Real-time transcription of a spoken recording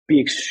be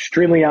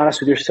extremely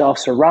honest with yourself,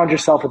 surround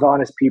yourself with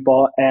honest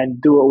people,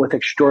 and do it with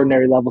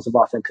extraordinary levels of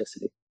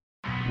authenticity.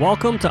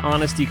 Welcome to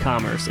Honest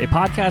E-commerce, a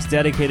podcast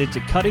dedicated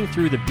to cutting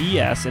through the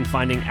BS and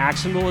finding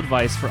actionable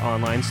advice for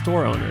online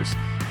store owners.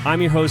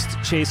 I'm your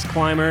host, Chase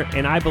Clymer,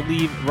 and I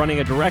believe running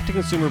a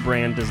direct-to-consumer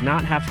brand does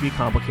not have to be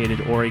complicated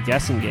or a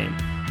guessing game.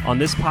 On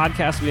this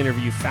podcast, we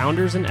interview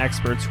founders and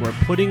experts who are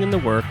putting in the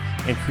work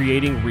and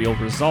creating real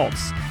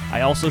results.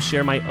 I also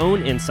share my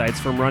own insights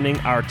from running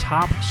our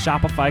top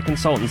Shopify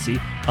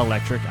consultancy,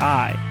 Electric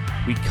Eye.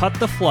 We cut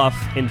the fluff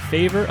in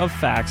favor of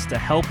facts to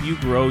help you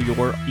grow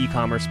your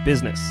e-commerce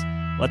business.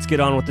 Let's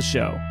get on with the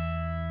show.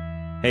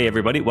 Hey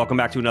everybody, welcome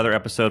back to another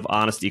episode of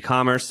Honest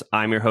E-commerce.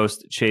 I'm your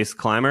host, Chase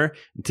Clymer.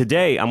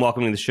 Today, I'm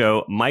welcoming to the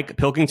show Mike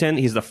Pilkington.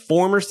 He's the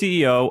former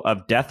CEO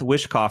of Death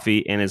Wish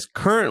Coffee and is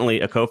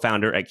currently a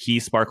co-founder at Key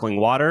Sparkling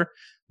Water.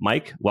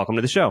 Mike, welcome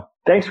to the show.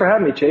 Thanks for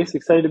having me, Chase.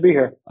 Excited to be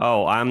here.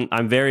 Oh,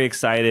 I'm very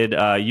excited.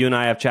 You and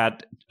I have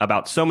chat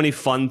about so many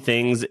fun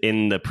things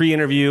in the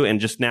pre-interview and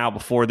just now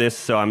before this.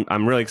 So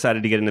I'm really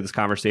excited to get into this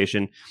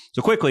conversation.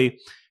 So quickly,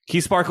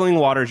 Key Sparkling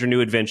Water is your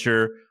new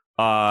adventure.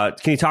 Can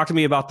you talk to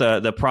me about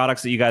the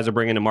products that you guys are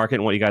bringing to market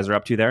and what you guys are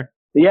up to there?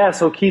 Yeah,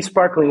 so Key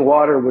Sparkling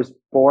Water was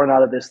born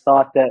out of this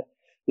thought that,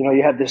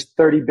 you have this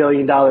 $30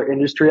 billion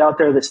industry out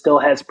there that still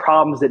has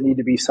problems that need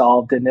to be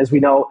solved. And as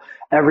we know,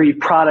 every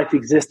product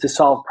exists to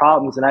solve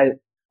problems. And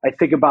I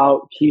think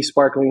about Key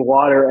Sparkling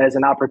Water as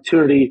an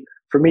opportunity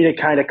for me to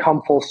kind of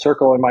come full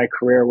circle in my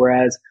career,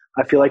 whereas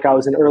I feel like I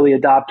was an early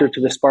adopter to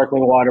the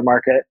sparkling water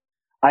market.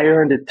 I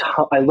learned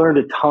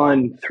a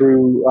ton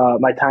through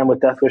my time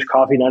with Death Wish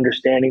Coffee and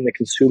understanding the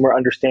consumer,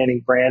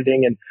 understanding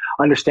branding, and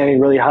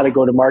understanding really how to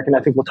go to market. And I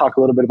think we'll talk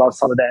a little bit about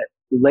some of that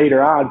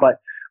later on. But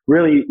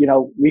really,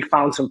 we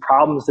found some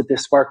problems that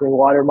this sparkling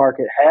water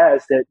market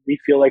has that we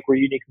feel like we're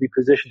uniquely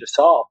positioned to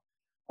solve.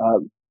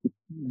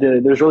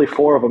 There's really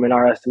four of them in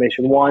our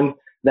estimation. One,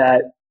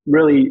 that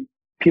really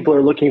people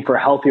are looking for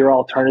healthier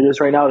alternatives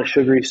right now to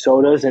sugary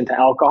sodas and to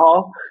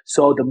alcohol.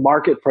 So the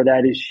market for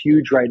that is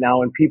huge right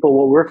now. And people,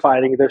 what we're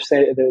finding, they're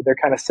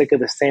kind of sick of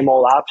the same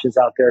old options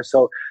out there.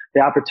 So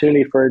the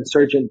opportunity for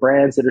insurgent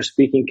brands that are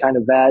speaking kind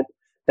of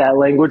that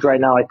language right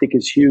now, I think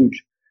is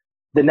huge.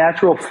 The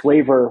natural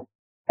flavor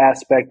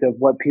aspect of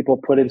what people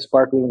put in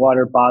sparkling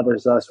water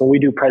bothers us. When we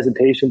do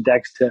presentation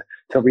decks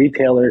to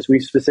retailers, we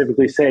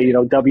specifically say,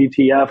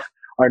 WTF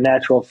are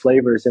natural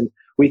flavors. And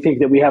we think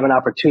that we have an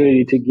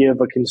opportunity to give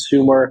a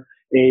consumer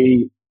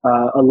a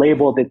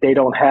label that they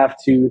don't have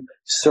to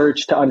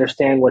search to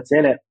understand what's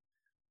in it.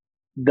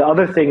 The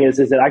other thing is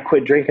that I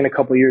quit drinking a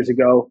couple years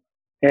ago.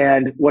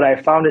 And what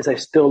I found is I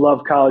still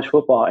love college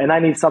football and I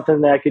need something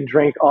that I can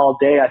drink all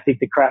day. I think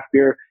the craft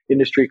beer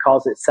industry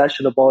calls it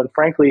sessionable. And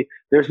frankly,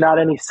 there's not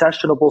any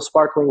sessionable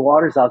sparkling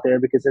waters out there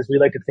because as we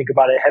like to think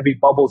about it, heavy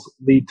bubbles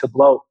lead to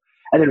bloat.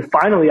 And then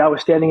finally, I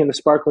was standing in the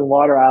sparkling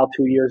water aisle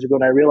 2 years ago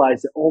and I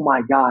realized that, oh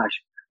my gosh,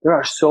 there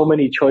are so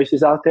many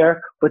choices out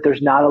there, but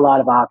there's not a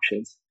lot of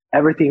options.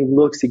 Everything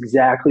looks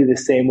exactly the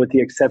same with the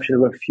exception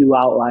of a few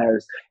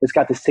outliers. It's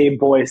got the same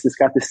voice. It's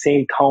got the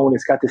same tone.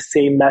 It's got the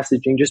same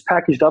messaging, just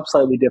packaged up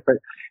slightly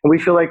different. And we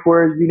feel like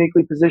we're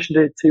uniquely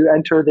positioned to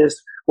enter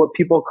this, what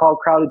people call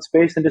crowded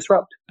space and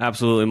disrupt.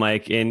 Absolutely,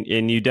 Mike.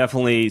 And you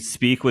definitely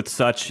speak with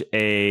such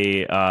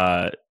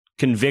a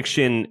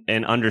conviction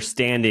and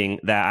understanding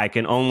that I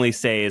can only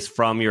say is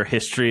from your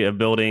history of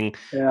building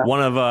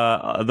one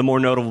of the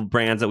more notable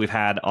brands that we've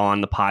had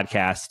on the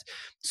podcast.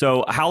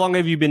 So how long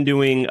have you been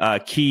doing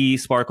Key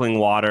Sparkling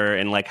Water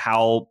and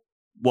what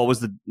was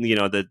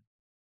the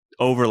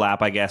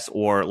overlap, I guess,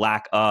 or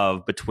lack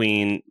of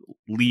between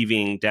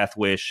leaving Death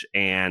Wish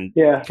and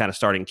kind of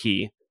starting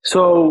Key?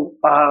 So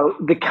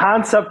the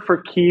concept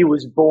for Key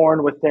was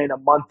born within a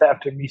month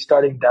after me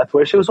starting Death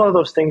Wish. It was one of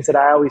those things that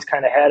I always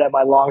kind of had at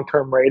my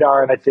long-term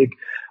radar. And I think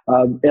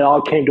it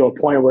all came to a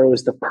point where it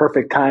was the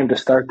perfect time to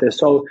start this.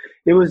 So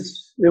it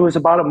was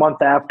about a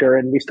month after,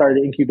 and we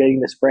started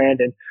incubating this brand.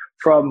 And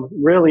from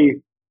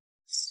really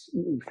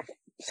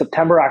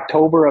September,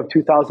 October of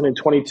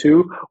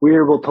 2022, we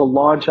were able to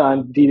launch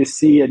on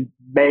D2C in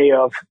May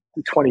of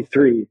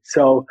 23.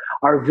 So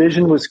our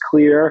vision was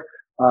clear.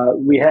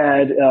 We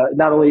had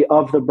not only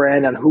of the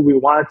brand and who we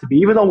wanted to be,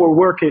 even though we're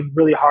working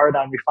really hard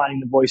on refining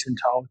the voice and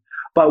tone,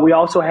 but we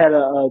also had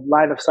a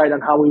line of sight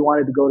on how we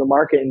wanted to go to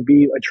market and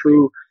be a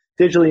true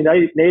digitally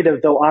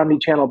native, though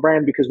omni-channel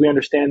brand, because we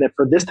understand that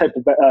for this type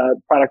of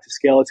product to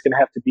scale, it's going to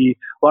have to be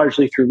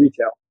largely through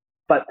retail.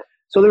 But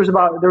so there was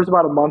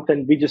about a month,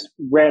 and we just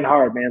ran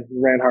hard, man. We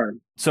ran hard.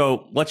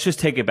 So let's just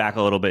take it back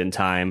a little bit in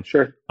time.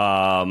 Sure.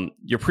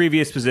 Your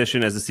previous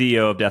position as the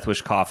CEO of Death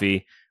Wish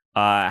Coffee.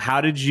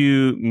 How did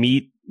you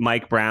meet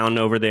Mike Brown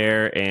over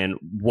there, and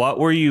what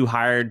were you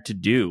hired to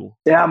do?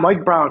 Yeah,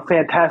 Mike Brown,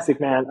 fantastic,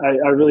 man.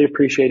 I really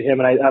appreciate him,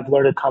 and I've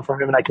learned a ton from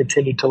him, and I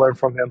continue to learn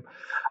from him.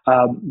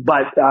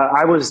 But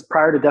I was,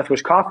 prior to Death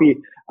Wish Coffee,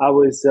 I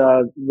was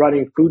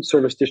running food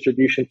service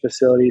distribution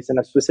facilities,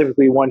 and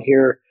specifically one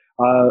here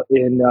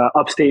in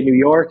upstate New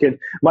York. And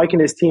Mike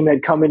and his team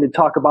had come in to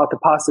talk about the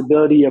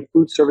possibility of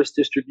food service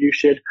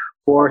distribution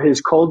for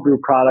his cold brew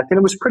product. And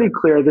it was pretty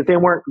clear that they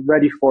weren't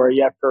ready for it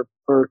yet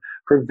for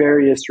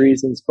various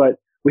reasons. But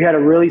we had a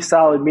really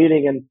solid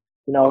meeting. And,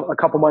 a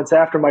couple months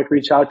after, Mike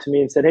reached out to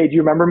me and said, "Hey, do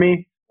you remember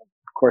me?"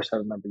 Of course I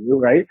remember you,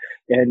 right?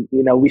 And,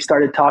 we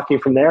started talking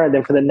from there. And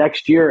then for the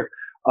next year,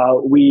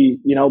 we,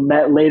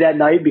 met late at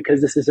night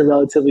because this is a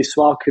relatively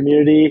small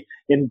community,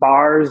 in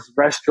bars,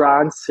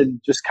 restaurants,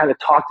 and just kind of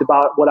talked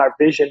about what our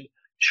vision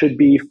should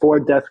be for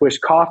Death Wish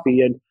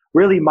Coffee. And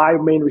really my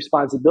main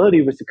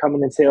responsibility was to come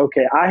in and say,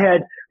 okay, I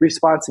had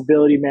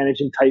responsibility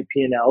managing tight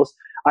P&Ls.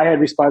 I had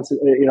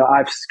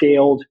I've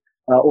scaled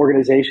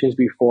organizations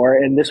before,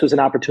 and this was an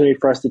opportunity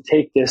for us to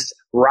take this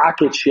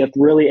rocket ship,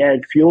 really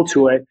add fuel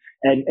to it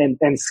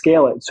and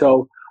scale it.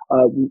 So,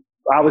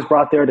 I was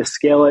brought there to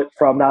scale it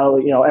from not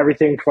only,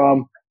 everything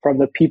from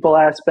the people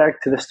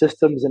aspect to the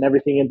systems and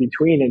everything in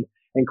between,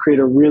 and create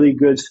a really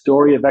good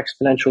story of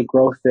exponential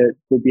growth that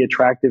would be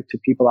attractive to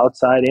people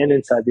outside and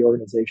inside the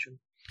organization.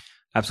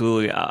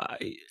 Absolutely.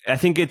 I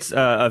think it's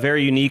a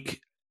very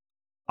unique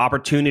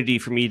opportunity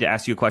for me to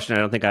ask you a question I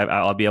don't think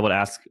I'll be able to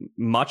ask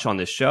much on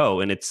this show.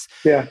 And it's,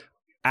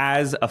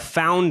 as a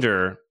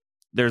founder,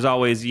 there's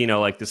always,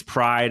 like this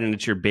pride and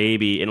it's your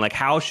baby. And like,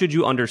 how should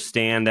you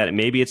understand that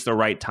maybe it's the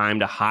right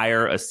time to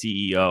hire a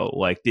CEO?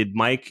 Like, did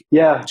Mike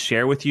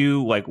share with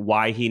you like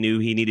why he knew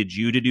he needed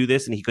you to do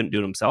this and he couldn't do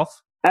it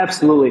himself?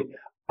 Absolutely.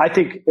 I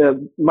think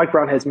Mike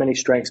Brown has many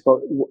strengths, but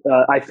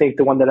I think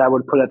the one that I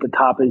would put at the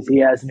top is he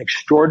has an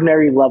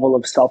extraordinary level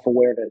of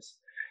self-awareness.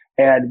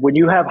 And when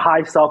you have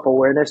high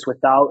self-awareness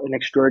without an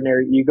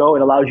extraordinary ego,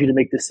 it allows you to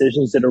make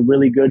decisions that are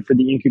really good for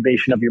the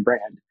incubation of your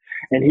brand.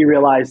 And he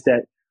realized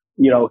that,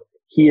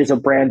 he is a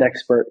brand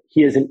expert.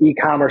 He is an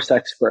e-commerce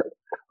expert.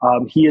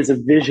 He is a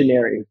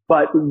visionary.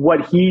 But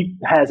what he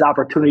has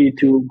opportunity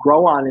to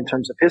grow on in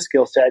terms of his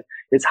skill set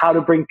is how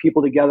to bring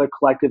people together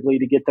collectively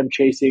to get them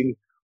chasing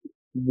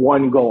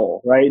one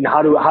goal, right? And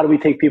how do we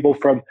take people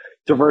from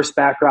diverse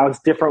backgrounds,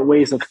 different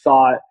ways of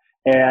thought,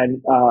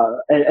 and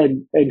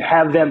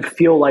have them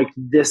feel like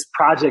this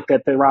project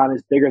that they're on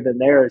is bigger than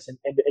theirs,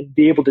 and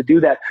be able to do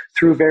that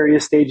through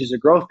various stages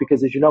of growth.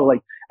 Because as you know, like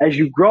as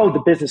you grow,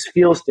 the business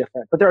feels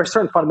different, but there are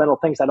certain fundamental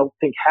things I don't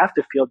think have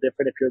to feel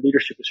different if your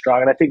leadership is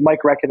strong. And I think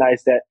Mike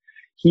recognized that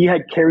he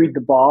had carried the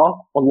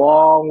ball a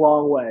long,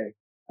 long way.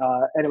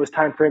 And it was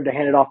time for him to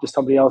hand it off to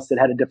somebody else that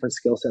had a different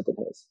skill set than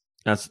his.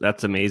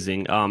 That's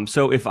amazing.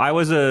 So if I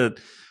was a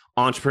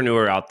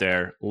entrepreneur out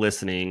there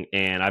listening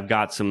and I've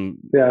got some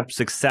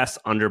success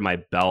under my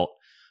belt,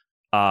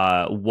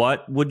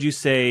 what would you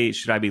say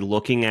should I be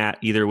looking at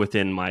either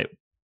within my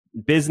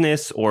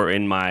business or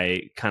in my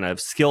kind of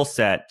skill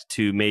set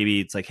to maybe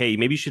it's like, hey,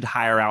 maybe you should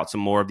hire out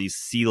some more of these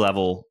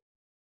C-level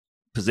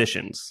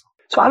positions?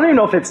 So I don't even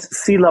know if it's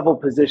C-level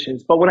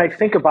positions, but when I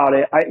think about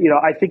it,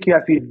 I think you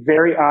have to be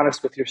very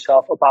honest with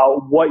yourself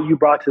about what you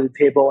brought to the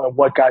table and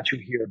what got you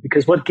here,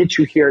 because what gets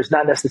you here is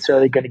not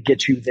necessarily going to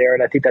get you there.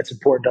 And I think that's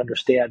important to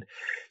understand.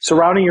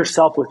 Surrounding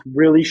yourself with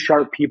really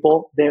sharp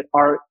people that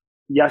are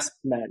yes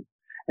men.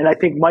 And I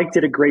think Mike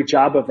did a great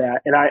job of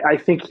that. And I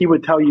think he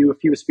would tell you, if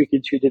he was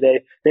speaking to you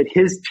today, that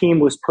his team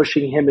was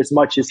pushing him as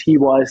much as he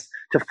was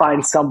to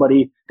find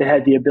somebody that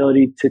had the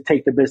ability to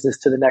take the business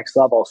to the next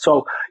level.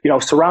 So,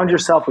 surround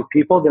yourself with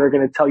people that are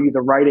going to tell you the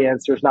right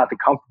answers, not the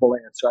comfortable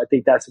answer. I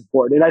think that's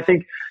important. And I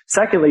think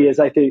secondly is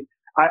I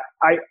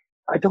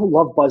don't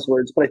love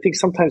buzzwords, but I think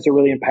sometimes they're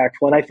really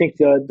impactful. And I think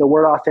the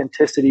word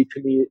authenticity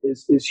to me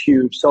is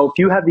huge. So if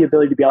you have the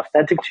ability to be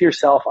authentic to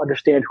yourself,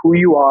 understand who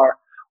you are,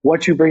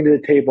 what you bring to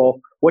the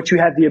table, what you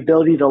have the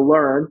ability to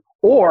learn,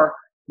 or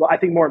I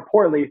think more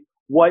importantly,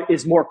 what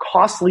is more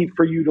costly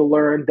for you to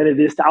learn than it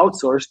is to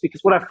outsource.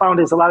 Because what I found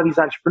is a lot of these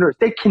entrepreneurs,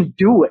 they can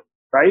do it,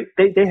 right?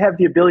 They have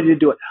the ability to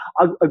do it.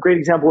 A great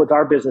example with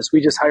our business,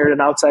 we just hired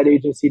an outside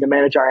agency to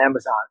manage our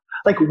Amazon.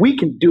 Like we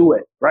can do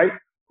it, right?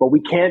 But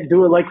we can't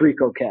do it like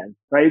Rico can,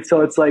 right?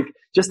 So it's like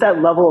just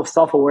that level of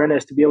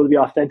self-awareness to be able to be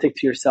authentic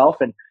to yourself.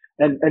 And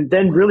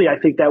then really, I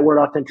think that word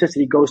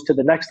authenticity goes to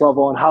the next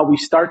level on how we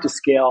start to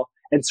scale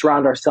and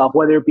surround ourselves,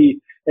 whether it be,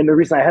 and the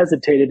reason I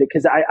hesitated,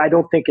 because I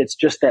don't think it's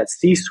just that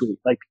C-suite.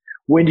 Like,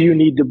 when do you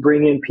need to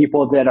bring in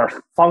people that are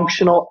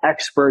functional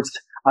experts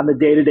on the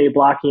day-to-day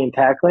blocking and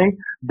tackling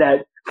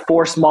that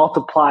force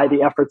multiply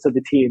the efforts of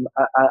the team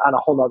on a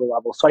whole nother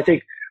level? So I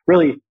think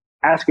really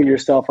asking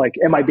yourself, like,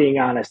 am I being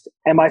honest?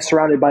 Am I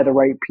surrounded by the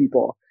right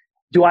people?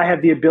 Do I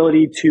have the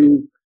ability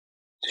to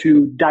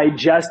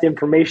digest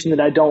information that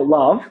I don't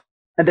love?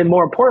 And then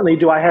more importantly,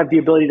 do I have the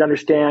ability to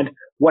understand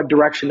what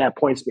direction that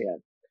points me in?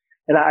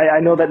 And I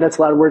know that that's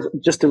a lot of words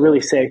just to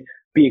really say,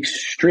 be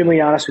extremely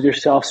honest with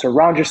yourself,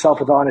 surround yourself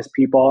with honest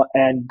people,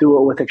 and do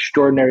it with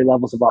extraordinary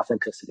levels of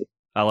authenticity.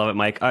 I love it,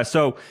 Mike.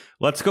 So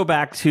let's go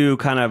back to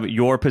kind of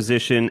your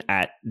position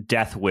at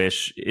Death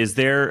Wish. Is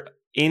there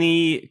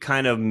any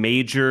kind of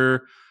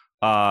major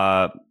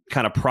kind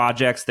of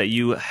projects that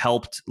you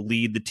helped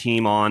lead the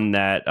team on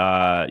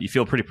that you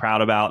feel pretty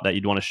proud about that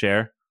you'd want to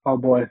share? Oh,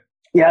 boy.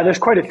 Yeah, there's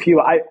quite a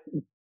few.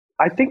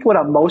 I think what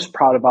I'm most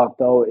proud about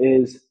though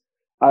is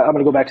I'm going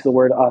to go back to the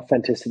word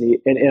authenticity,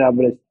 and I'm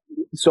going to,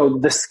 so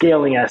the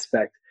scaling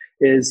aspect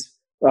is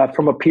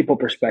from a people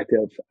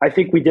perspective. I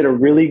think we did a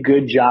really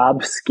good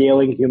job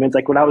scaling humans.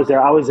 Like when I was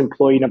there, I was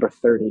employee number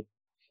 30.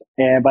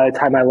 And by the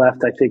time I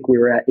left, I think we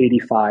were at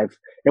 85.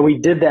 And we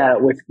did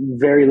that with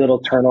very little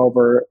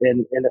turnover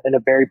in a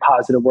very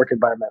positive work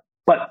environment.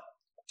 But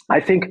I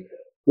think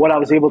what I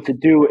was able to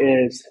do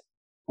is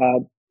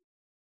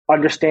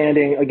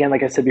understanding, again,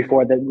 like I said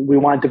before, that we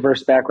want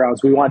diverse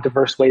backgrounds, we want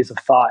diverse ways of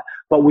thought,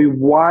 but we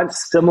want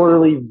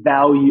similar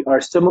value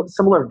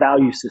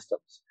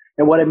systems.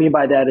 And what I mean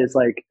by that is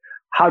like,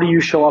 how do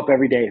you show up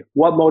every day?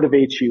 What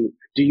motivates you?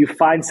 Do you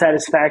find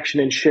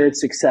satisfaction in shared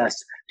success?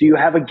 Do you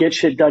have a get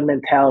shit done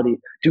mentality?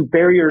 Do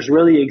barriers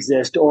really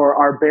exist, or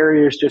are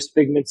barriers just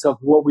figments of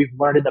what we've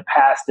learned in the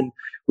past and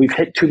we've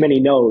hit too many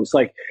no's?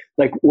 Like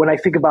when I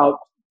think about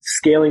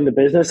scaling the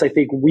business, I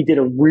think we did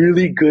a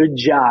really good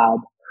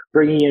job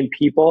bringing in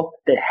people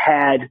that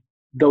had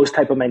those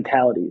type of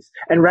mentalities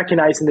and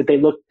recognizing that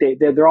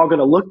they're all going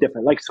to look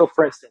different. Like, so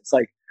for instance,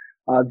 like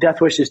Death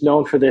Wish is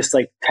known for this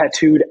like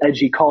tattooed,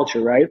 edgy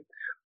culture, right?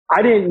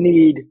 I didn't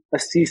need a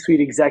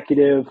C-suite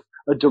executive,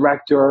 a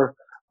director,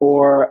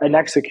 or an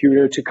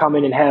executor to come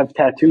in and have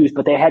tattoos,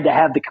 but they had to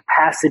have the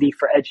capacity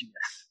for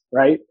edginess,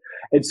 right?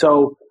 And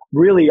so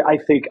really, I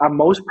think I'm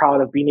most proud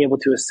of being able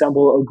to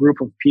assemble a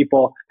group of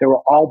people that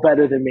were all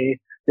better than me,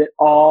 that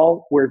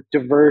all were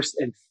diverse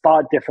and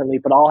thought differently,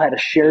 but all had a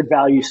shared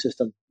value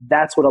system.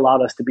 That's what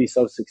allowed us to be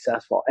so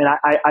successful. And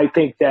I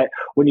think that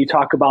when you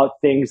talk about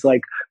things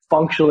like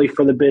functionally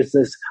for the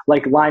business,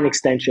 like line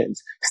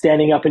extensions,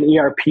 standing up an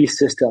ERP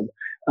system,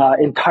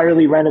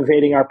 entirely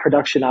renovating our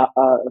production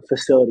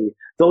facility,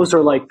 those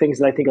are like things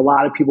that I think a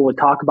lot of people would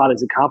talk about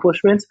as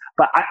accomplishments.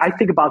 But I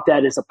think about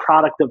that as a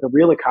product of the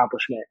real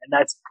accomplishment. And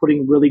that's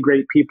putting really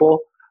great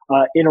people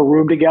in a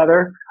room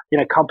together, in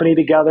a company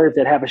together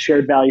that have a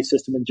shared value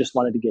system and just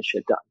wanted to get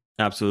shit done.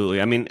 Absolutely.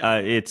 I mean,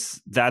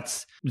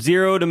 that's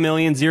 0 to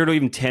million, 0 to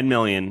even 10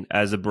 million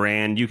as a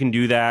brand. You can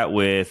do that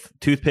with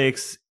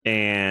toothpicks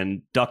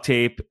and duct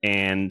tape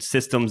and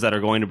systems that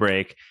are going to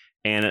break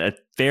and a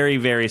very,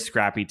 very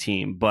scrappy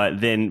team.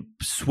 But then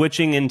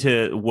switching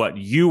into what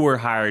you were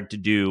hired to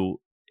do,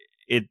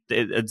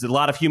 it's a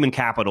lot of human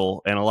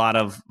capital and a lot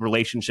of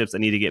relationships that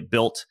need to get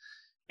built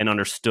and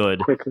understood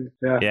quickly.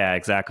 Yeah,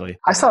 exactly.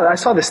 I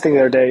saw this thing the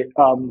other day. It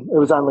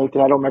was on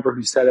LinkedIn. I don't remember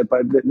who said it,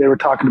 but they were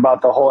talking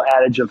about the whole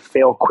adage of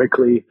fail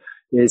quickly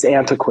is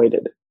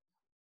antiquated.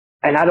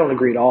 And I don't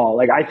agree at all.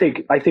 Like, I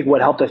think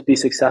what helped us be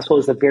successful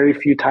is the very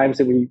few times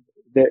that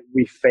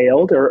we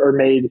failed or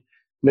made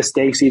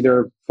mistakes,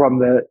 either from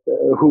the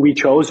who we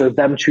chose or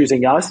them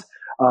choosing us.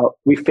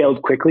 We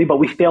failed quickly, but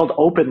we failed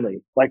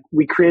openly. Like,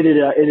 we created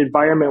an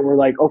environment where,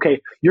 like,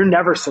 okay, you're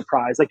never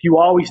surprised. Like, you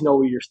always know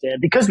where you stand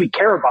because we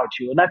care about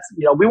you. And that's,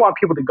 we want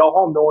people to go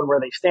home knowing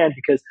where they stand,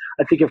 because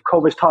I think if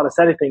COVID's taught us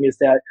anything is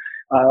that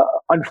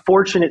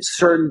unfortunate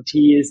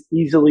certainty is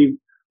easily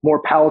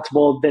more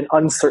palatable than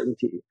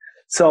uncertainty.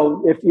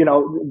 So if,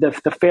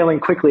 the failing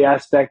quickly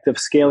aspect of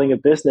scaling a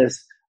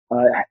business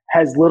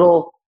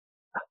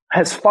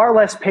has far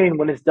less pain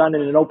when it's done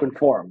in an open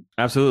forum.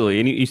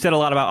 Absolutely. And you said a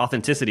lot about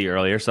authenticity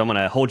earlier, so I'm going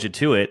to hold you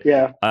to it.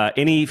 Yeah.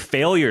 Any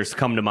failures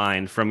come to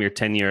mind from your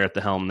tenure at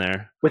the helm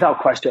there? Without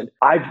question.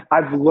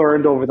 I've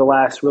learned over the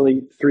last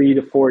really 3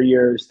 to 4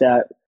 years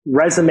that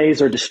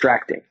resumes are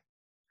distracting.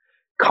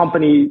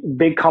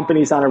 Big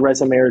companies on a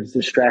resume are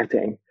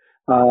distracting.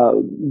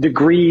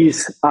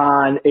 Degrees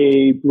on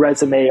a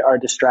resume are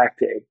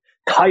distracting.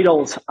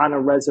 Titles on a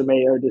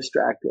resume are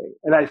distracting.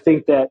 And I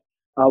think that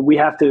we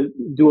have to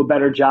do a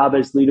better job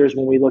as leaders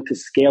when we look to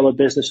scale a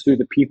business through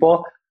the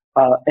people,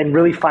 and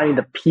really finding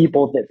the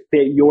people that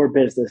fit your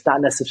business,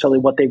 not necessarily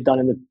what they've done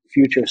in the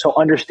future. So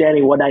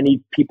understanding what I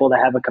need people to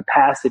have a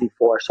capacity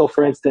for. So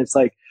for instance,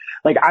 like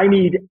I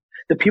need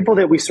the people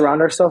that we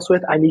surround ourselves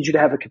with, I need you to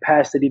have a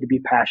capacity to be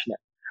passionate.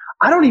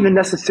 I don't even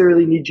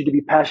necessarily need you to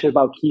be passionate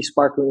about Key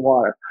Sparkling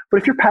Water.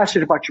 But if you're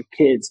passionate about your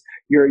kids,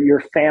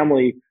 your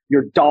family,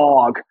 your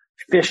dog,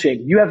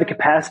 fishing, you have the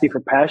capacity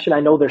for passion. I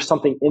know there's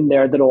something in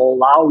there that will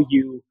allow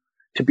you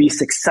to be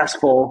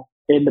successful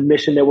in the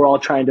mission that we're all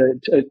trying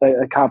to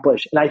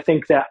accomplish. And I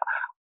think that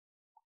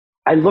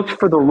I looked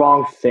for the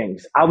wrong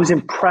things. I was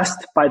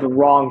impressed by the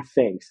wrong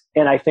things.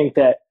 And I think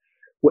that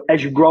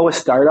as you grow a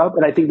startup,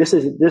 and I think this,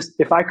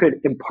 if I could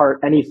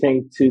impart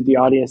anything to the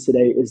audience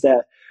today, is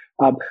that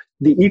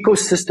the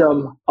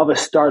ecosystem of a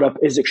startup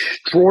is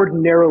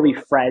extraordinarily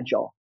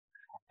fragile,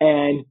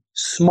 and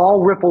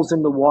small ripples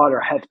in the water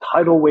have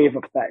tidal wave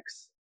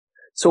effects.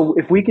 So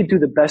if we could do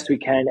the best we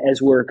can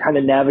as we're kind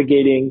of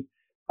navigating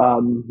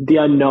the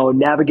unknown,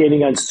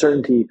 navigating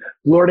uncertainty,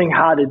 learning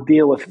how to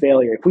deal with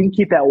failure, if we can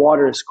keep that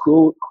water as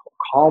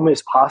calm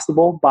as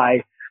possible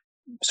by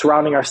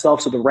surrounding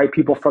ourselves with the right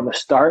people from the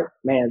start,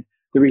 man,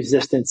 the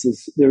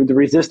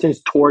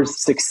resistance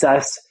towards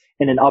success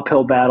in an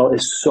uphill battle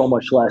is so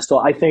much less. So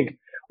I think,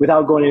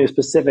 without going into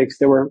specifics,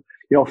 there were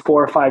 4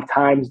 or 5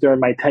 times during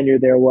my tenure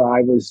there where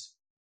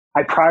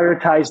I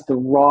prioritized the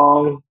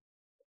wrong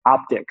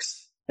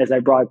optics as I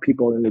brought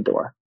people in the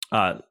door.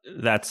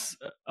 That's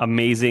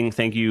amazing.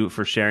 Thank you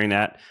for sharing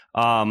that.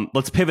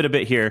 Let's pivot a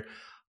bit here.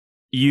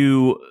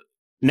 You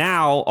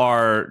now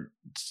are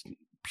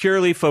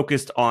purely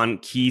focused on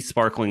Key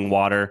sparkling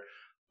water.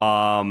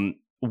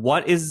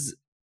 What is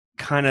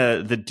kind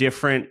of the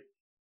different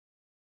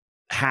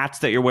hats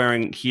that you're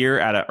wearing here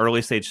at an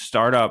early stage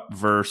startup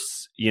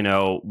versus,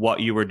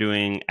 what you were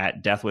doing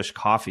at Death Wish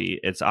Coffee?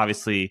 It's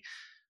obviously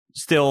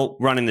still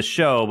running the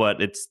show,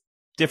 but it's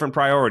different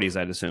priorities,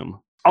 I'd assume.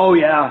 Oh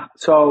yeah.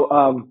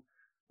 So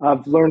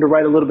I've learned to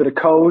write a little bit of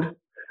code.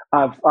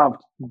 I've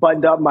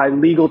buttoned up my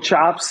legal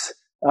chops,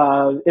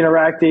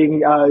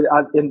 interacting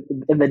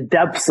in the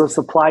depths of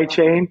supply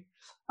chain.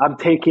 I'm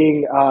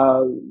taking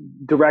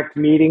direct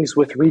meetings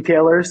with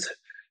retailers.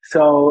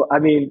 So,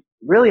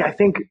 really, I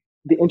think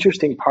the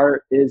interesting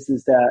part is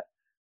that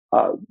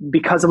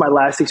because of my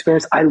last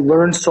experience, I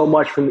learned so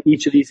much from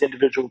each of these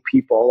individual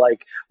people.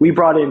 Like, we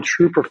brought in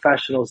true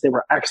professionals. They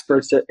were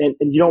experts. And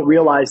you don't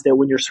realize that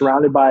when you're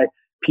surrounded by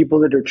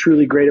people that are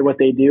truly great at what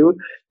they do,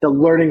 the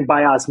learning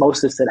by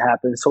osmosis that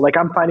happens. So like,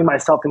 I'm finding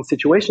myself in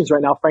situations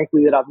right now,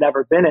 frankly, that I've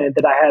never been in,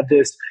 that I have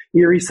this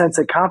eerie sense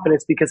of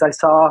confidence because I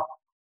saw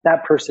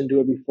that person do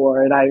it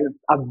before. And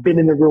I've been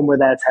in the room where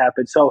that's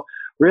happened. So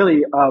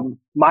really,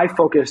 my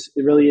focus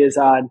really is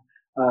on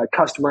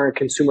customer and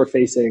consumer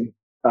facing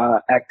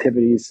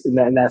activities.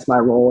 And that's my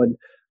role. And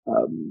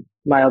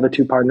my other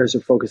two partners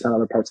are focused on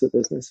other parts of the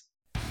business.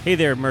 Hey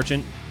there,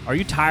 merchant. Are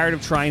you tired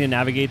of trying to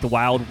navigate the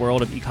wild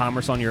world of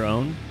e-commerce on your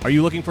own? Are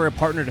you looking for a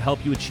partner to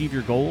help you achieve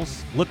your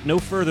goals? Look no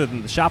further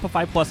than the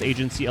Shopify Plus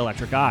agency,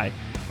 Electric Eye.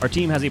 Our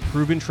team has a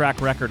proven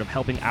track record of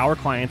helping our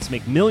clients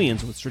make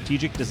millions with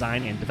strategic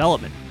design and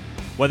development.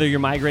 Whether you're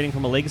migrating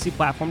from a legacy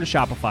platform to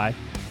Shopify,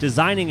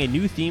 designing a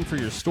new theme for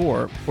your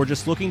store, or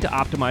just looking to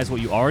optimize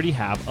what you already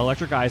have,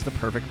 Electric Eye is the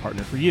perfect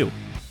partner for you.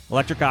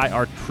 Electric Eye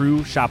are true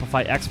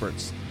Shopify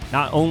experts.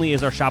 Not only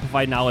is our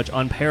Shopify knowledge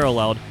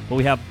unparalleled, but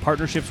we have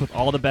partnerships with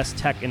all the best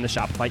tech in the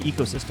Shopify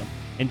ecosystem.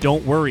 And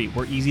don't worry,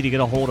 we're easy to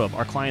get a hold of.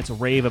 Our clients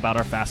rave about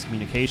our fast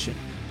communication.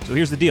 So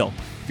here's the deal.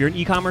 If you're an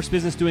e-commerce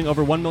business doing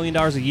over $1 million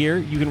a year,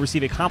 you can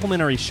receive a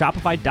complimentary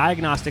Shopify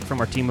diagnostic from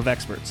our team of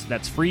experts.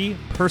 That's free,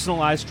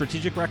 personalized,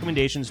 strategic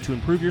recommendations to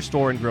improve your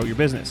store and grow your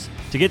business.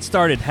 To get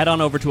started, head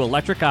on over to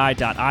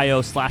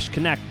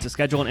electriceye.io/connect to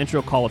schedule an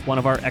intro call with one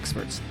of our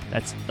experts.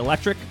 That's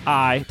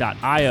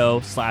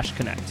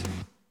electriceye.io/connect.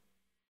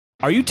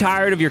 Are you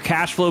tired of your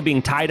cash flow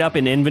being tied up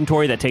in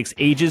inventory that takes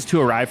ages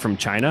to arrive from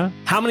China?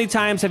 How many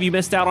times have you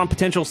missed out on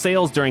potential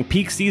sales during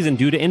peak season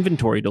due to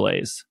inventory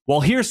delays?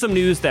 Well, here's some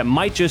news that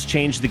might just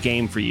change the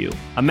game for you.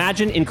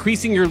 Imagine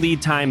increasing your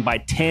lead time by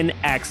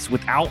 10x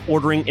without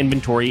ordering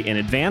inventory in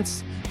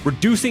advance,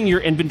 reducing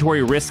your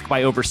inventory risk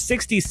by over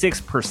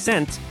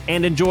 66%,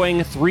 and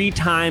enjoying 3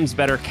 times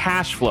better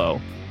cash flow.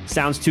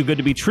 Sounds too good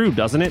to be true,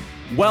 doesn't it?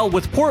 Well,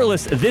 with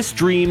Portless, this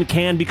dream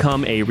can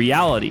become a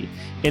reality.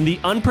 In the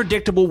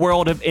unpredictable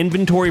world of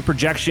inventory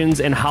projections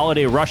and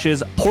holiday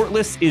rushes,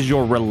 Portless is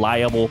your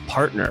reliable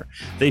partner.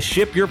 They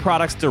ship your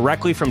products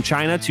directly from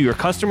China to your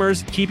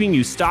customers, keeping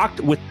you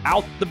stocked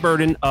without the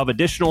burden of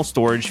additional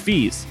storage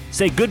fees.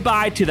 Say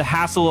goodbye to the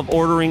hassle of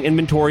ordering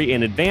inventory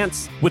in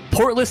advance. With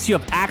Portless, you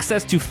have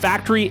access to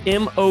factory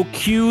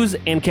MOQs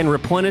and can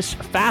replenish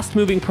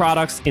fast-moving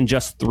products in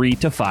just 3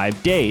 to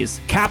 5 days.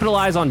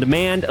 Capitalize on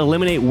demand,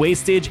 eliminate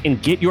wastage,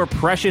 and get your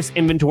precious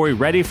inventory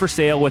ready for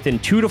sale within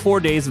 2 to 4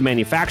 days of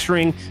manufacturing.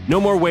 No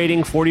more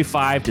waiting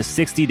 45 to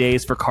 60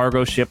 days for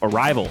cargo ship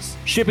arrivals.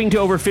 Shipping to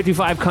over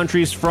 55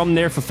 countries from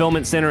their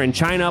fulfillment center in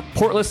China,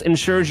 Portless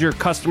ensures your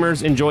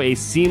customers enjoy a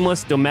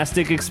seamless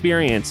domestic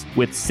experience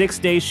with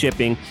 6-day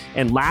shipping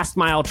and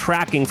last-mile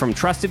tracking from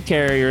trusted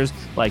carriers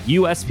like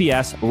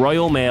USPS,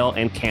 Royal Mail,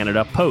 and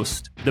Canada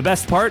Post. The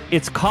best part,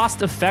 it's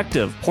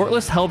cost-effective.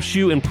 Portless helps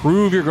you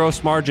improve your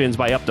gross margins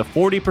by up to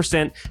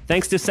 40%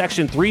 thanks to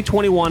Section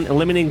 321,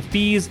 eliminating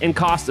fees and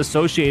costs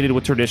associated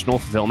with traditional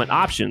fulfillment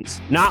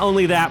options. Not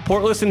only that,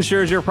 Portless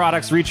ensures your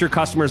products reach your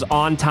customers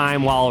on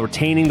time while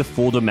retaining the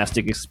full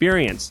domestic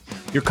experience.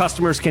 Your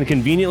customers can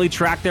conveniently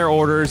track their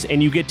orders,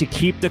 and you get to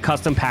keep the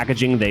custom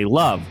packaging they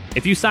love.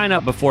 If you sign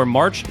up before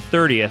March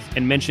 30th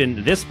and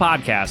mention this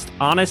podcast,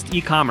 Honest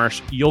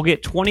E-Commerce, you'll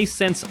get 20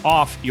 cents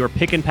off your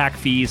pick and pack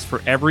fees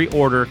for every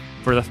order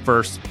for the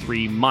first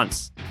 3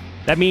 months.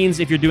 That means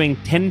if you're doing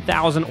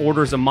 10,000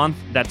 orders a month,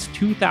 that's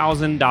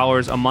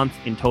 $2,000 a month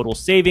in total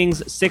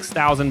savings,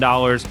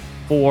 $6,000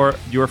 for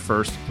your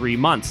first 3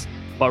 months.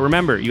 But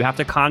remember, you have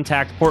to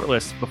contact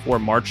Portless before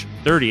March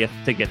 30th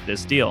to get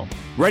this deal.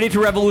 Ready to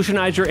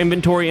revolutionize your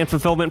inventory and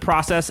fulfillment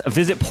process?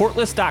 Visit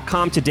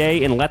portless.com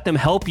today and let them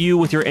help you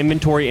with your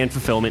inventory and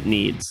fulfillment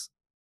needs.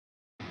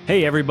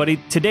 Hey everybody,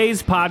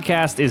 today's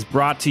podcast is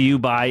brought to you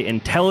by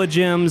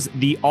Intelligems,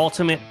 the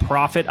ultimate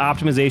profit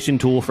optimization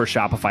tool for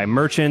Shopify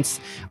merchants.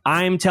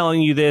 I'm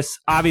telling you this,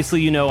 obviously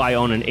you know I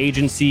own an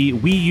agency.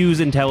 We use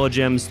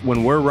Intelligems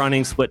when we're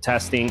running split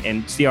testing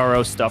and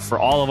CRO stuff for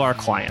all of our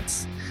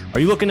clients.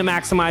 Are you looking to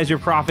maximize your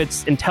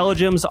profits?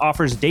 Intelligems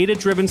offers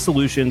data-driven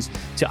solutions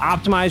to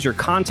optimize your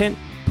content,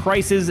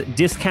 prices,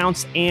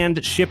 discounts,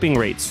 and shipping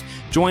rates.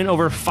 Join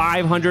over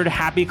 500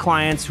 happy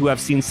clients who have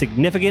seen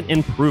significant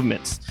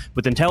improvements.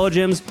 With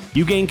IntelliGyms,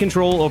 you gain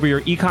control over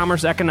your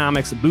e-commerce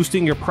economics,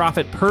 boosting your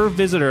profit per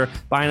visitor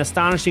by an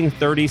astonishing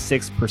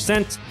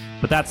 36%.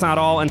 But that's not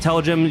all.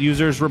 IntelliGyms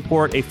users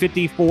report a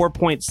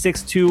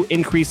 54.62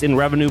 increase in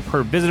revenue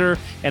per visitor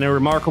and a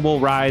remarkable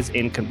rise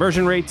in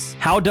conversion rates.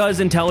 How does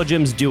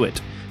IntelliGyms do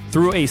it?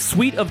 Through a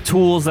suite of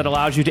tools that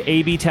allows you to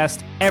A/B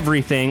test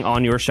everything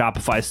on your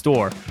Shopify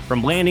store,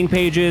 from landing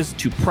pages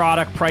to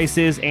product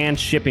prices and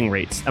shipping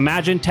rates.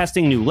 Imagine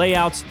testing new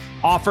layouts,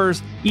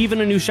 offers,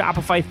 even a new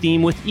Shopify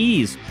theme with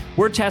ease.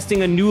 We're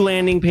testing a new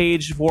landing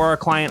page for our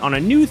client on a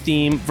new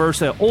theme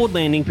versus an old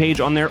landing page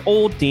on their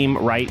old theme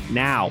right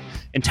now.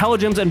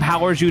 IntelliGyms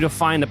empowers you to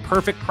find the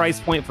perfect price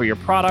point for your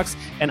products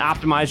and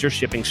optimize your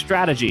shipping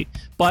strategy.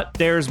 But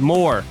there's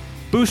more.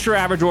 Boost your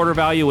average order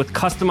value with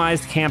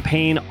customized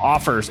campaign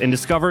offers and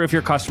discover if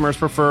your customers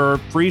prefer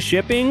free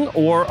shipping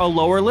or a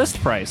lower list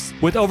price.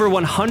 With over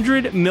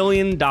 $100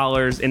 million in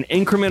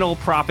incremental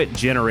profit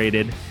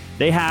generated,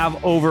 they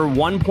have over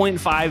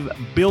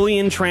 1.5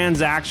 billion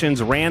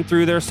transactions ran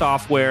through their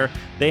software.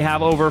 They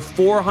have over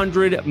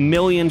 400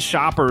 million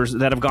shoppers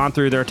that have gone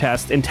through their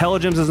test.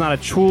 IntelliGyms is not a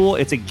tool,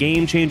 it's a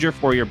game changer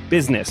for your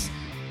business.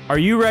 Are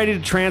you ready to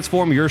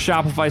transform your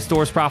Shopify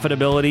store's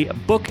profitability?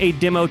 Book a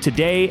demo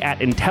today at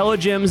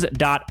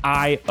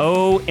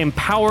IntelliGyms.io.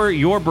 Empower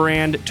your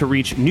brand to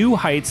reach new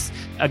heights.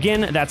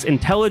 Again, that's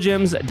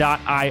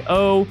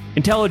IntelliGyms.io.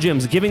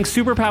 IntelliGyms, giving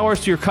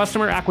superpowers to your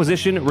customer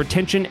acquisition,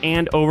 retention,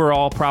 and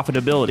overall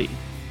profitability.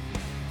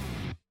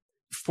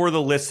 For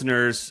the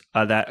listeners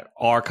that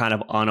are kind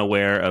of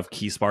unaware of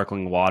Key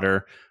Sparkling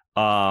Water,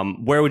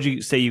 where would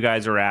you say you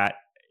guys are at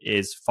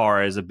as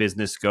far as a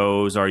business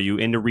goes? Are you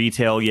into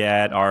retail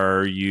yet?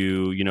 Are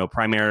you,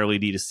 primarily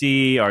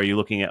D2C? Are you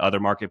looking at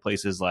other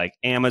marketplaces like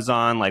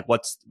Amazon? Like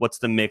what's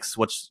the mix?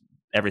 What's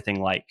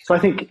everything like? So I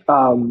think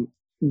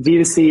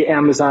D2C,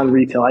 Amazon,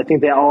 retail, I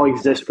think they all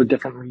exist for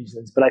different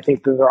reasons, but I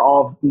think that they're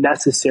all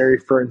necessary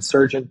for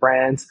insurgent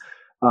brands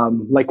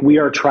like we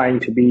are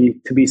trying to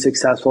be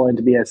successful and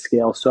to be at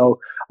scale. So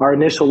our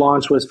initial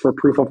launch was for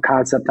proof of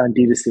concept on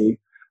D2C.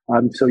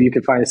 So you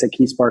can find us at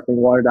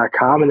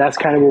keysparklingwater.com, and that's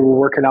kind of where we're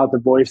working out the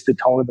voice, the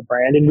tone of the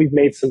brand. And we've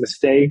made some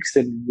mistakes,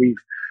 and we've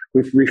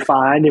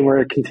refined, and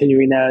we're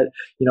continuing that,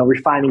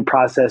 refining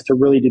process to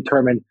really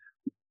determine,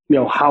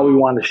 how we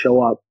want to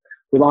show up.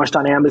 We launched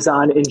on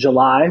Amazon in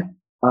July.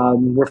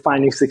 We're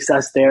finding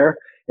success there.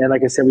 And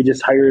like I said, we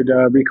just hired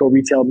Rico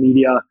Retail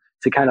Media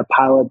to kind of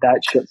pilot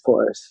that ship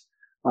for us.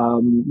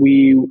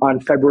 We, on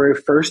February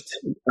 1st,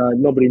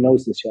 nobody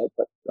knows this yet,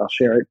 but I'll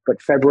share it.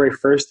 But February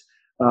 1st,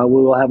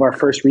 we will have our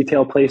first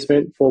retail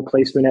placement, full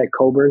placement at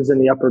Coburn's in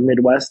the upper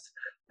Midwest.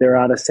 They're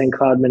out of St.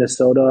 Cloud,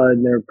 Minnesota,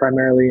 and they're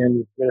primarily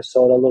in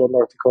Minnesota, a little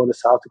North Dakota,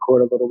 South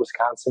Dakota, a little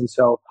Wisconsin.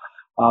 So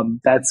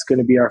that's going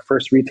to be our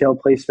first retail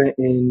placement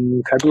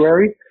in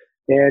February.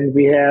 And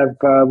we have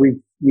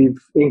we've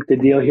inked a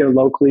deal here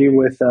locally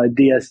with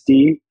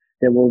DSD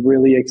that we're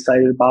really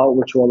excited about,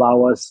 which will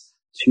allow us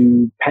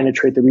to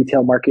penetrate the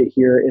retail market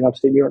here in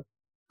upstate New York.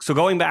 So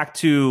going back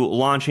to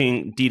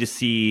launching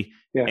D2C,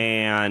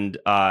 and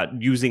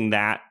using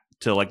that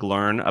to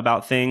learn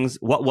about things,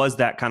 what was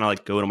that kind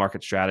of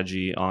go-to-market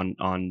strategy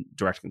on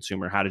direct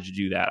consumer? How did you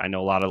do that? I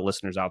know a lot of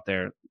listeners out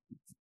there,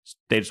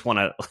 they just want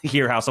to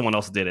hear how someone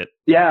else did it.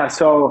 Yeah.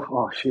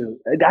 So,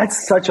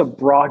 that's such a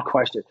broad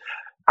question.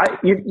 I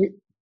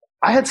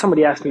had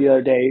somebody ask me the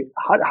other day,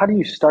 how do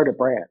you start a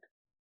brand?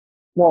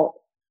 Well,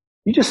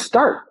 you just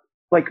start.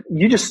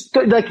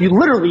 You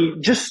literally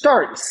just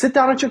start. Sit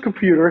down at your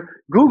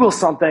computer, Google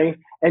something,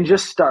 and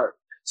just start.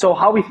 So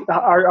how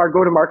our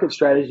go-to-market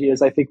strategy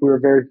is, I think we were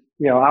very,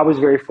 I was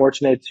very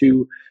fortunate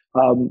to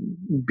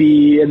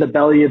be in the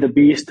belly of the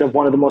beast of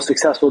one of the most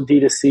successful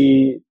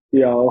D2C,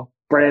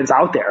 brands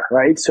out there,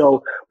 right?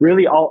 So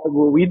really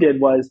what we did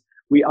was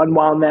we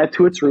unwound that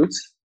to its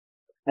roots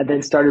and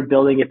then started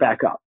building it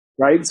back up,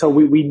 right? So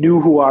we knew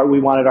we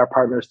wanted our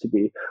partners to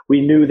be.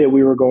 We knew that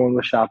we were going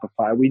with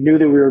Shopify. We knew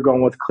that we were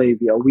going with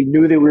Klaviyo. We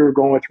knew that we were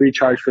going with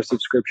Recharge for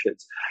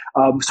subscriptions.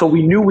 So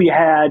we knew we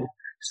had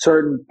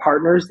certain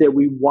partners that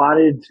we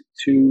wanted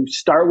to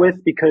start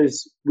with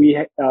because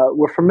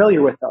we're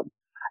familiar with them.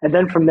 And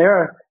then from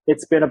there,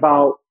 it's been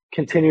about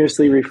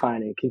continuously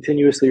refining.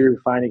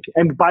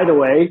 And by the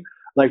way,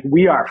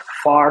 we are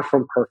far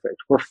from perfect.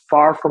 We're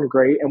far from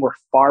great, and we're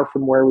far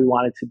from where we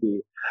want it to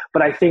be.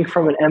 But I think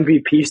from an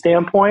MVP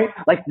standpoint,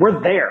 we're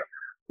there.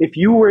 If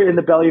you were in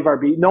the belly of our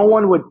beast, no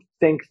one would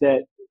think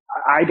that,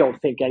 I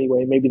don't think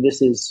anyway, maybe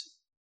this is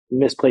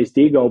misplaced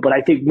ego, but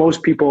I think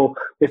most people,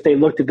 if they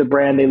looked at the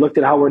brand, they looked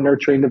at how we're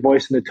nurturing the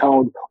voice and the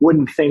tone,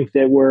 wouldn't think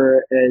that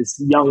we're as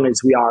young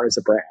as we are as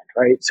a brand,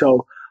 right?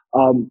 So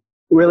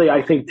really,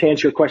 I think to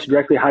answer your question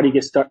directly, how do you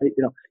get started?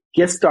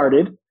 Get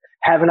started,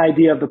 have an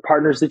idea of the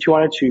partners that you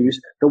want to choose.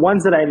 The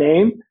ones that I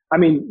name, I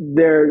mean,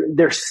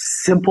 they're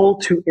simple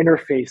to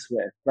interface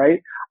with,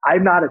 right?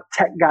 I'm not a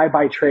tech guy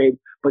by trade,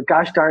 but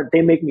gosh darn,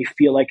 they make me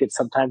feel like it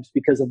sometimes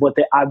because of what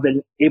I've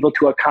been able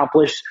to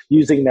accomplish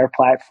using their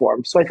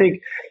platform. So I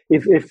think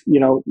if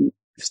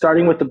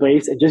starting with the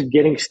base and just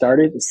getting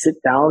started and sit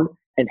down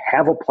and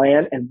have a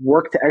plan and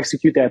work to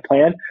execute that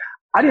plan.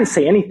 I didn't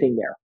say anything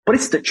there, but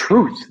it's the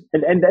truth.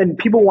 And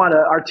people want to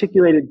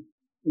articulate it,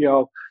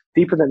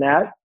 deeper than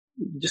that.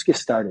 Just get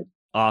started.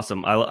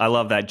 Awesome. I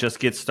love that. Just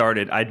get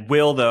started. I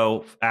will,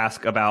 though,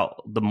 ask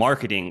about the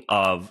marketing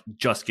of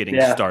just getting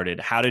started.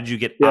 How did you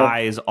get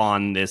eyes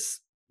on this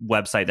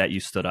website that you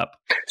stood up?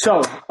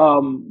 So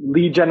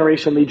lead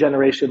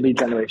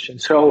generation.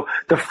 So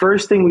the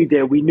first thing we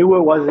did, we knew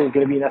it wasn't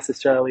going to be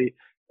necessarily,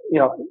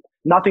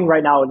 nothing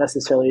right now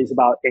necessarily is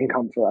about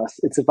income for us.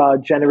 It's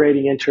about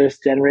generating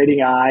interest,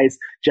 generating eyes,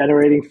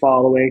 generating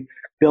following,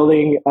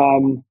 building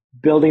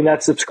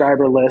that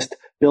subscriber list,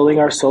 building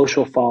our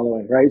social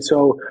following, right?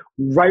 So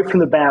right from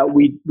the bat,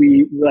 we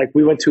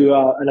went to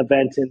an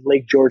event in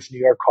Lake George, New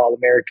York called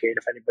Americade,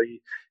 if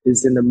anybody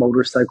is in the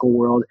motorcycle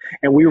world.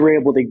 And we were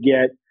able to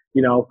get,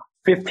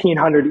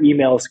 1,500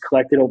 emails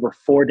collected over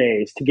 4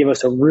 days to give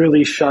us a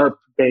really sharp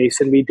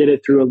base. And we did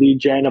it through a lead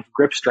gen of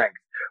grip strength.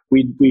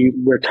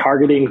 We're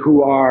targeting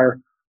who our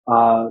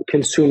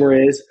consumer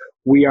is.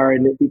 We are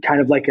in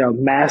kind of like a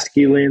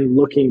masculine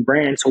looking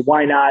brand. So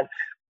why not?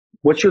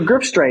 What's your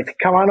grip strength?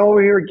 Come on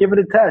over here, give it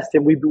a test.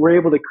 And we were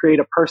able to create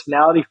a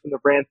personality from the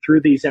brand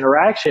through these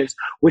interactions,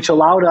 which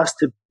allowed us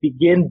to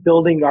begin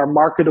building our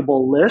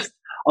marketable list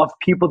of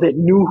people that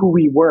knew who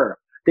we were.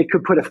 They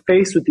could put a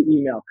face with the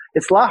email.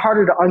 It's a lot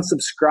harder to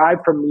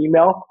unsubscribe from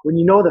email when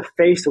you know the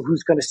face of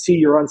who's going to see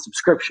your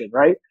unsubscription,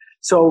 right?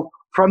 So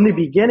from the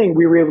beginning,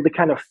 we were able to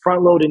kind of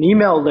front load an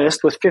email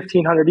list with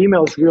 1,500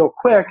 emails real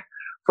quick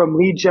from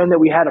lead gen that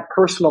we had a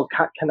personal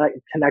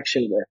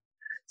connection with.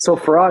 So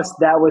for us,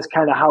 that was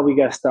kind of how we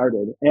got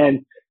started.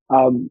 And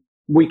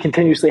we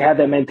continuously have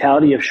that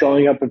mentality of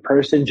showing up in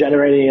person,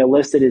 generating a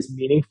list that is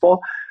meaningful.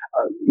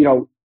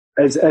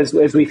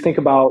 As we think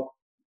about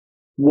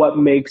what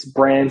makes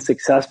brands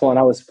successful, and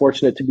I was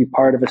fortunate to be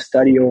part of a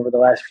study over the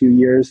last few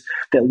years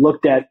that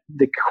looked at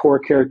the core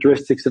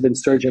characteristics of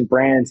insurgent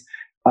brands.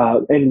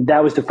 And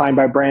that was defined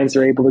by brands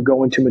that are able to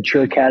go into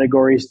mature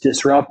categories,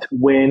 disrupt,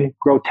 win,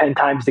 grow 10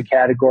 times the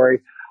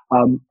category.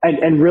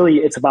 And really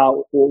it's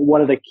about one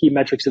of the key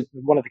metrics of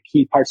one of the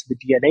key parts of the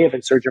DNA of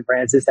insurgent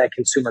brands is that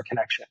consumer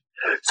connection.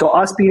 So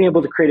us being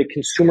able to create a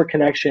consumer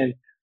connection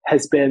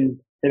has been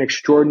an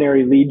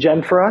extraordinary lead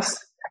gen for us.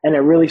 And it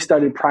really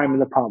started priming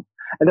the pump.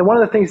 And then one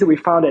of the things that we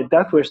found at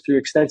Deathwish through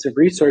extensive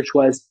research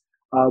was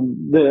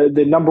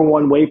the number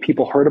one way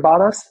people heard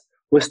about us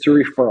was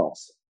through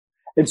referrals.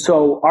 And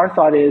so our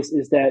thought is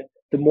that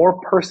the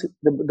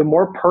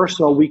more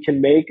personal we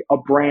can make a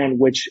brand,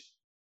 which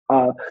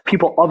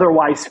people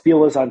otherwise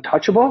feel is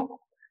untouchable,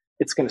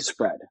 it's going to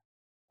spread.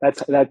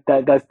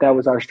 That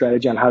was our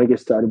strategy on how to get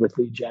started with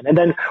lead gen. And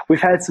then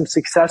we've had some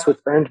success with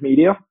earned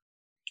media.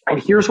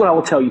 And here's what I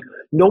will tell you.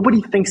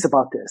 Nobody thinks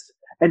about this.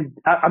 And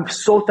I'm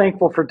so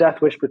thankful for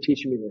Deathwish for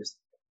teaching me this.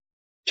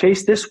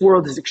 Chase, this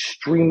world is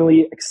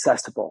extremely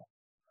accessible.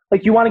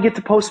 Like, you want to get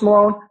to Post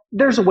Malone?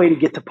 There's a way to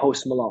get to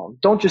Post Malone.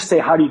 Don't just say,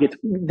 how do you get to,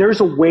 there's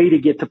a way to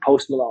get to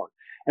Post Malone.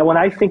 And when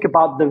I think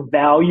about the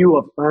value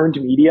of earned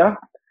media,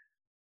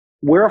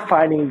 we're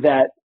finding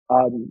that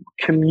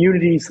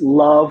communities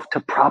love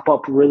to prop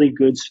up really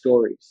good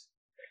stories.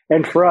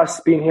 And for us,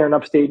 being here in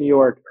upstate New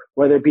York,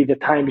 whether it be the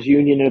Times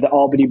Union or the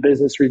Albany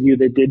Business Review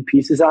that did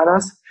pieces on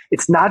us,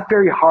 it's not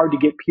very hard to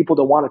get people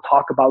to want to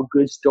talk about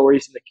good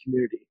stories in the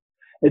community.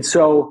 And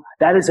so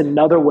that is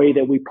another way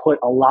that we put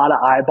a lot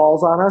of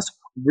eyeballs on us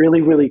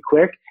really, really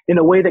quick in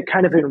a way that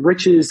kind of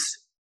enriches,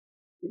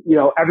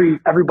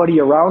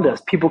 everybody around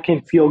us. People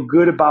can feel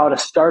good about a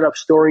startup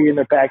story in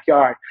their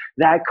backyard.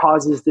 That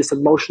causes this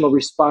emotional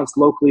response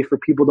locally for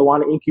people to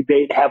want to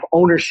incubate and have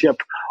ownership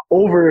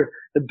over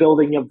the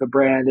building of the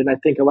brand. And I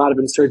think a lot of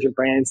insurgent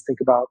brands think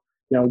about,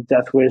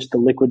 Deathwish, the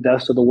Liquid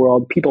Dust of the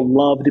world. People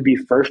love to be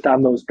first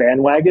on those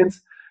bandwagons.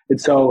 And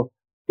so,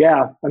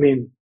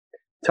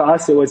 to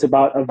us, it was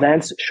about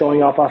events,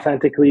 showing off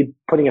authentically,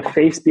 putting a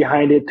face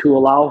behind it to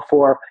allow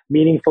for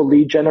meaningful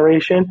lead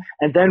generation,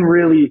 and then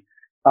really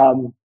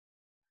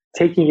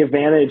taking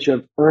advantage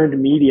of earned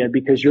media,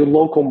 because your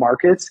local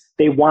markets,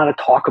 they want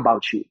to talk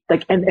about you.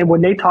 And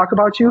when they talk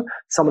about you,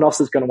 someone else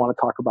is going to want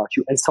to talk about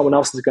you, and someone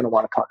else is going to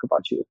want to talk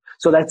about you.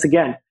 So that's,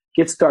 again,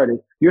 get started.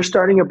 You're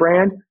starting a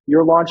brand,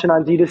 you're launching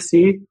on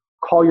D2C,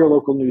 call your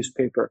local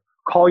newspaper,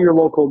 call your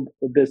local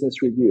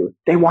business review.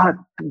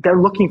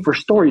 They're looking for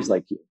stories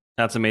like you.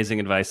 That's amazing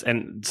advice.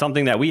 And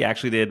something that we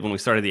actually did when we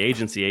started the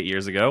agency 8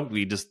 years ago,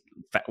 we just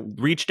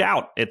reached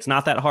out. It's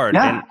not that hard.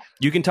 Yeah. And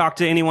you can talk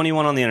to anyone you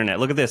want on the internet.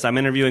 Look at this. I'm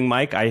interviewing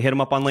Mike. I hit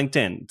him up on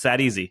LinkedIn. It's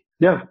that easy.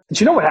 Yeah. Do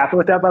you know what happened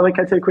with that, by the way?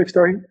 Can I tell you a quick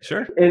story?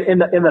 Sure. In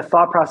the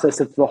thought process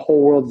that the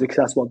whole world is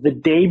accessible, the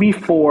day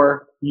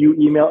before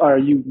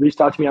you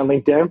reached out to me on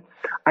LinkedIn,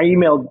 I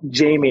emailed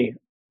Jamie,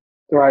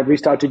 or I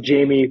reached out to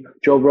Jamie,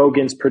 Joe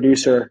Rogan's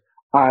producer,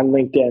 on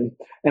LinkedIn.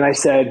 And I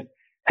said,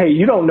 hey,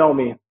 you don't know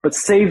me, but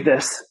save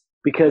this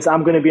because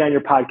I'm going to be on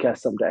your podcast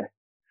someday.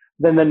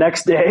 Then the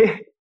next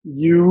day,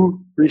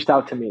 you reached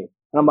out to me.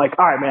 And I'm like,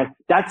 all right, man,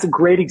 that's a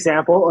great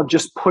example of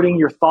just putting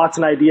your thoughts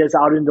and ideas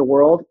out into the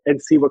world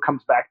and see what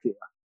comes back to you,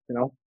 you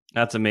know?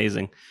 That's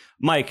amazing.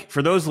 Mike,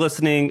 for those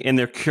listening and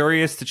they're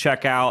curious to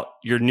check out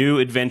your new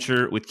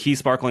adventure with Key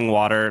Sparkling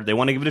Water, they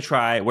want to give it a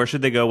try, where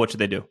should they go? What should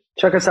they do?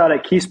 Check us out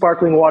at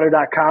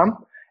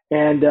keysparklingwater.com.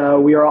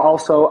 And we are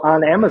also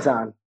on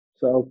Amazon.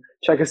 So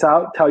check us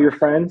out. Tell your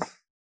friends.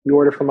 You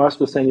order from us,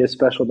 we'll send you a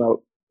special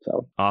note.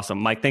 So awesome.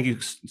 Mike, thank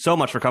you so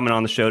much for coming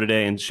on the show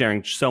today and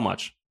sharing so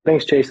much.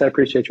 Thanks, Chase. I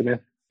appreciate you, man.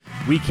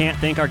 We can't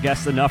thank our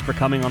guests enough for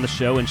coming on the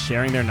show and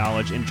sharing their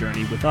knowledge and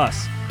journey with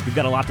us. We've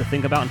got a lot to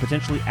think about and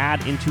potentially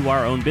add into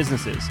our own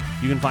businesses.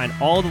 You can find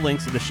all the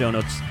links in the show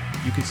notes.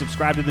 You can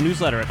subscribe to the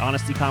newsletter at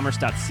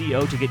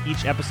honestycommerce.co to get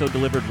each episode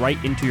delivered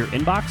right into your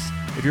inbox.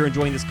 If you're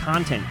enjoying this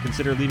content,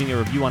 consider leaving a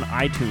review on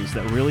iTunes.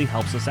 That really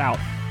helps us out.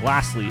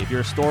 Lastly, if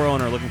you're a store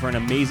owner looking for an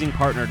amazing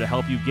partner to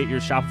help you get your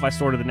Shopify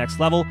store to the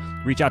next level,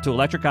 reach out to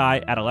Electric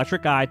Eye at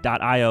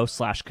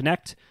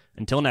electriceye.io/connect.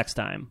 Until next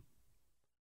time.